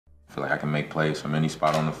I feel like I can make plays from any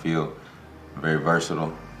spot on the field. I'm very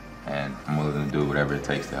versatile, and I'm willing to do whatever it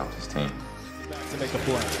takes to help this team. Back to make a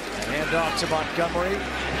play. Hand off to Montgomery.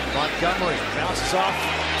 Montgomery bounces off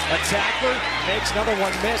a tackler, makes another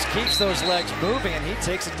one miss, keeps those legs moving, and he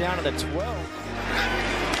takes it down to the 12.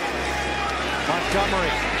 Montgomery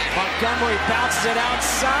bounces it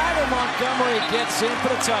outside, and Montgomery gets in for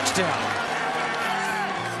the touchdown.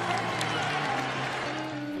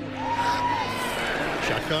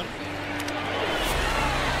 Shotgun.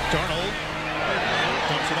 Darnold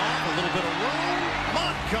dumps it off, a little bit of room.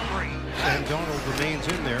 Montgomery. And Darnold remains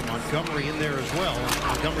in there. Montgomery in there as well.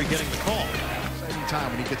 Montgomery getting the call. Exciting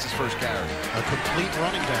time when he gets his first carry. A complete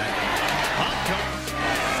running back. Montgomery.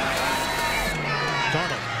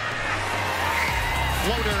 Darnold.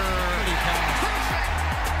 Floater. Perfect.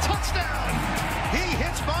 Touchdown. He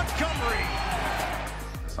hits Montgomery.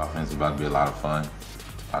 This offense is about to be a lot of fun.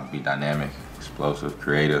 It's about to be dynamic, explosive,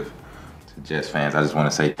 creative. To Jets fans, I just want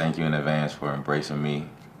to say thank you in advance for embracing me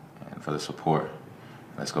and for the support.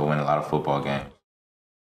 Let's go win a lot of football games.